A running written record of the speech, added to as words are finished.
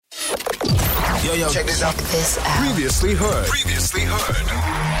Yo, check this out. Previously heard.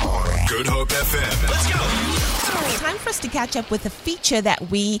 Good Hope FM. Let's go. Time for us to catch up with a feature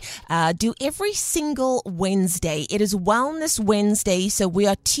that we do every single Wednesday. It is Wellness Wednesday, so we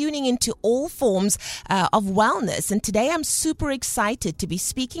are tuning into all forms of wellness. And today I'm super excited to be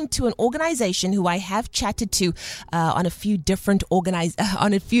speaking to an organization who I have chatted to on a few different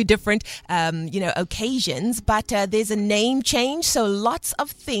occasions. But there's a name change, so lots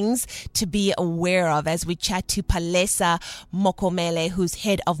of things to be aware of as we chat to Palesa Mokomele, who's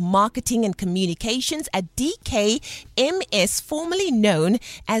head of marketing and communications at DKMS, formerly known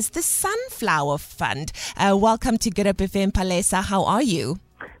as the Sunflower Fund. Welcome to Good Up FM, Palesa. How are you?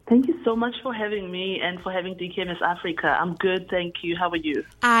 Thank you so much for having me and for having DKMS Africa. I'm good, thank you. How are you?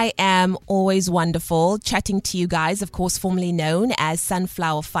 I am always wonderful chatting to you guys, of course, formerly known as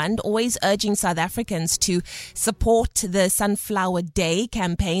Sunflower Fund, always urging South Africans to support the Sunflower Day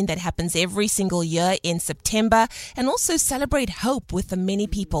campaign that happens every single year in September, and also celebrate hope with the many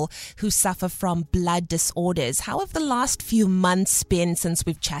people who suffer from blood disorders. How have the last few months been since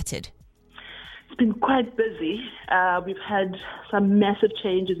we've chatted? It's been quite busy. We've had some massive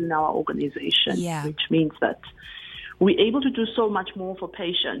changes in our organization, which means that we're able to do so much more for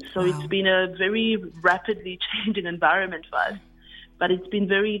patients. So It's been a very rapidly changing environment for us, but it's been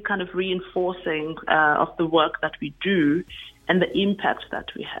very kind of reinforcing of the work that we do and the impact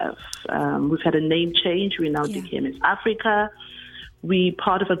that we have. We've had a name change. We're now DKMS Africa. We're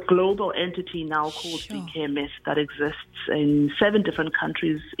part of a global entity now called DKMS that exists in 7 different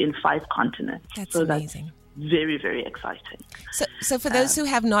countries in 5 continents. That's amazing. That's very, very exciting. So for those who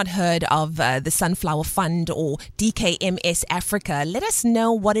have not heard of the Sunflower Fund or DKMS Africa, let us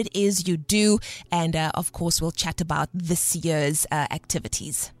know what it is you do. And of course, we'll chat about this year's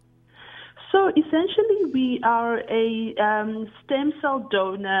activities. So essentially, we are a stem cell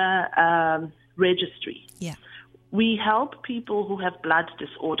donor registry. Yeah. We help people who have blood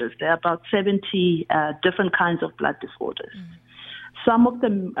disorders. There are about 70 different kinds of blood disorders. Some of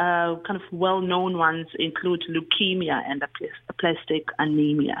them kind of well-known ones include leukemia and aplastic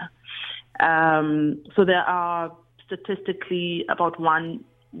anemia. So there are statistically about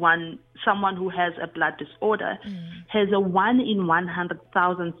someone who has a blood disorder has a 1 in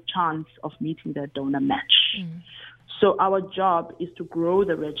 100,000 chance of meeting their donor match. So our job is to grow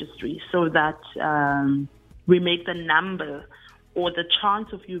the registry so that we make the number or the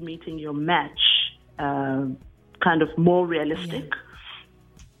chance of you meeting your match kind of more realistic.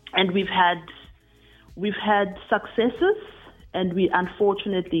 And we've had successes, and we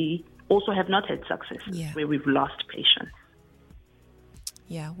unfortunately also have not had successes where we've lost patients.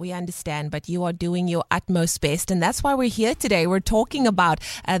 Yeah, we understand, but you are doing your utmost best, and that's why we're here today. We're talking about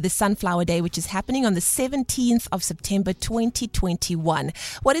the Sunflower Day, which is happening on the 17th of September 2021.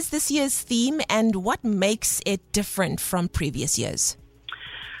 What is this year's theme, and what makes it different from previous years?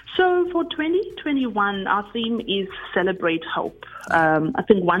 So for 2021, our theme is Celebrate Hope. I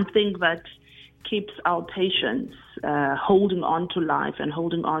think one thing that keeps our patients holding on to life and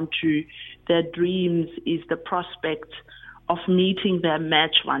holding on to their dreams is the prospect of meeting their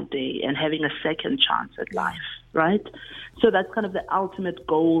match one day and having a second chance at life, right? So that's kind of the ultimate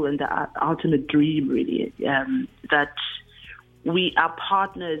goal and the ultimate dream, really, that we are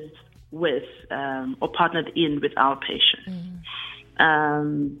partners with or partnered in with our patients.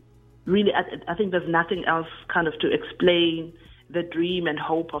 Really, I think there's nothing else kind of to explain the dream and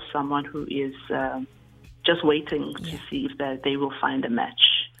hope of someone who is just waiting to see if they will find a match.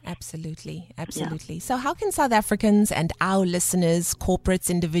 Absolutely. Yeah. So how can South Africans and our listeners, corporates,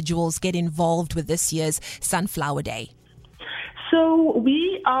 individuals get involved with this year's Sunflower Day? So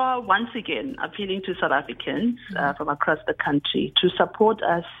we are once again appealing to South Africans from across the country to support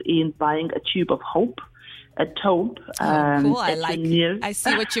us in buying a tube of hope, a TOPE. Cool. I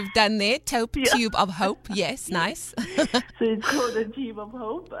see what you've done there. TOPE, Tube of Hope. Yes, nice. So it's called a Tube of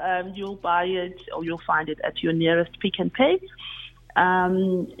Hope. You'll buy it or you'll find it at your nearest Pick and Pay.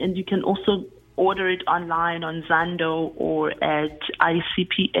 And you can also order it online on Zando or at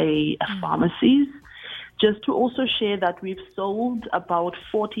ICPA pharmacies. Just to also share that we've sold about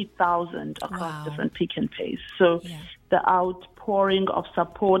 40,000 across different Pick and Pays. So the outpouring of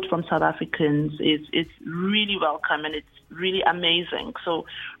support from South Africans is really welcome, and it's really amazing. So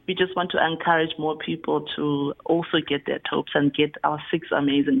we just want to encourage more people to also get their TOPEs and get our 6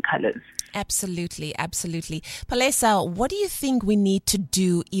 amazing colors. Absolutely. Palesa, what do you think we need to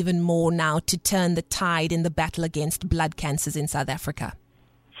do even more now to turn the tide in the battle against blood cancers in South Africa?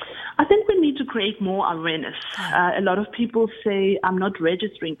 I think we need to create more awareness. A lot of people say, I'm not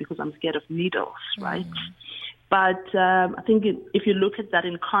registering because I'm scared of needles, right? But I think if you look at that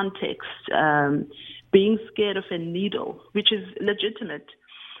in context, being scared of a needle, which is legitimate,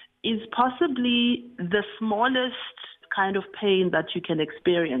 is possibly the smallest kind of pain that you can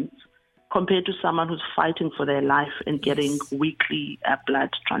experience compared to someone who's fighting for their life and getting weekly blood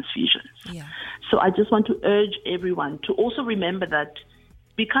transfusions. Yeah. So I just want to urge everyone to also remember that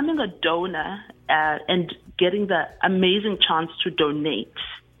becoming a donor and getting the amazing chance to donate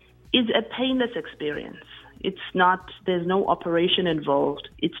is a painless experience. There's no operation involved.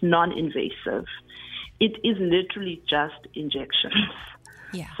 It's non-invasive. It is literally just injections.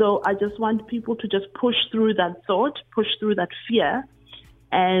 Yeah. So I just want people to just push through that thought, push through that fear,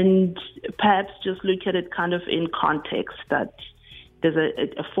 and perhaps just look at it kind of in context that there's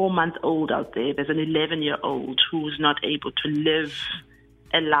a 4-month-old out there, there's an 11-year-old who's not able to live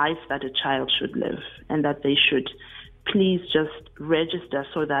a life that a child should live, and that they should please just register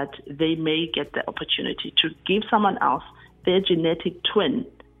so that they may get the opportunity to give someone else, their genetic twin,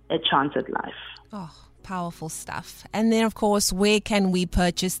 a chance at life. Oh, powerful stuff. And then, of course, where can we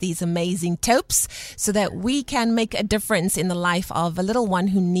purchase these amazing TOPEs so that we can make a difference in the life of a little one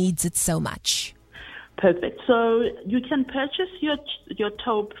who needs it so much? Perfect. So you can purchase your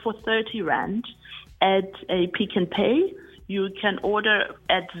TOPE for 30 Rand at a Pick n Pay. You can order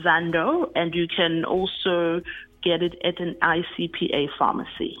at Zando, and you can also get it at an ICPA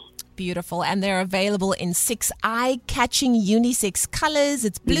pharmacy. Beautiful. And they're available in 6 eye-catching unisex colors.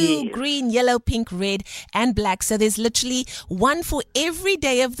 It's blue, green, yellow, pink, red, and black. So there's literally one for every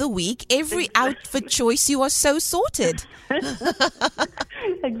day of the week, every outfit choice. You are so sorted.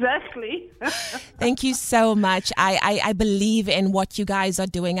 Exactly. Thank you so much. I believe in what you guys are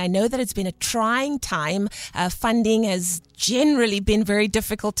doing. I know that it's been a trying time. Funding has generally been very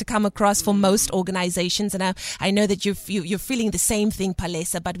difficult to come across for most organizations. And I know that you're feeling the same thing,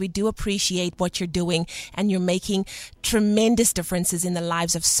 Palesa, but we do appreciate what you're doing, and you're making tremendous differences in the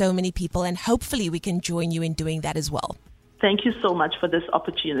lives of so many people. And hopefully we can join you in doing that as well. Thank you so much for this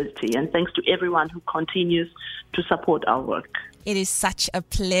opportunity, and thanks to everyone who continues to support our work. It is such a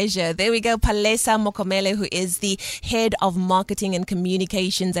pleasure. There we go. Palesa Mokomele, who is the head of marketing and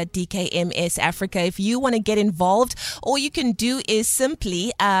communications at DKMS Africa. If you want to get involved, all you can do is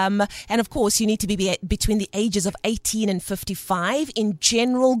simply, and of course, you need to be between the ages of 18 and 55 in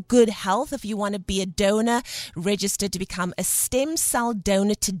general good health. If you want to be a donor, register to become a stem cell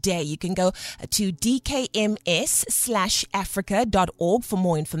donor today. You can go to dkms/africa.org for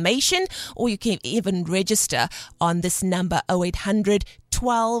more information, or you can even register on this number 0800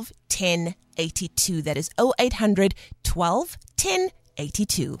 12 10 82. That is 0800 12 10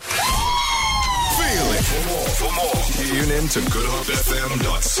 82. Feel it. For more, tune in to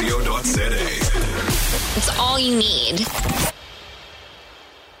goodhopefm.co.za. It's all you need.